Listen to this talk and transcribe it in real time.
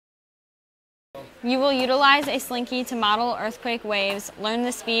You will utilize a slinky to model earthquake waves, learn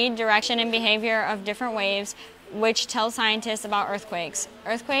the speed, direction, and behavior of different waves, which tell scientists about earthquakes.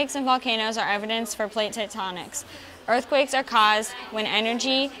 Earthquakes and volcanoes are evidence for plate tectonics. Earthquakes are caused when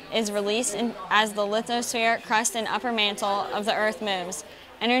energy is released as the lithosphere, crust, and upper mantle of the Earth moves.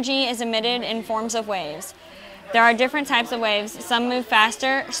 Energy is emitted in forms of waves. There are different types of waves. Some move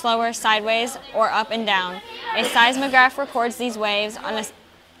faster, slower, sideways, or up and down. A seismograph records these waves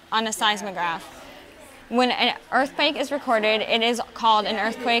on a seismograph. When an earthquake is recorded, it is called an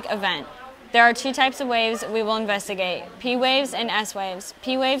earthquake event. There are two types of waves we will investigate, P waves and S waves.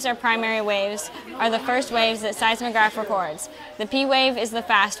 P waves are primary waves, are the first waves that seismograph records. The P wave is the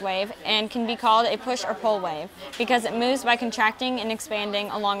fast wave and can be called a push or pull wave because it moves by contracting and expanding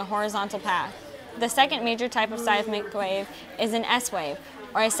along a horizontal path. The second major type of seismic wave is an S wave,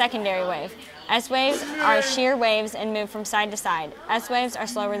 or a secondary wave. S waves are shear waves and move from side to side. S waves are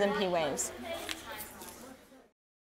slower than P waves.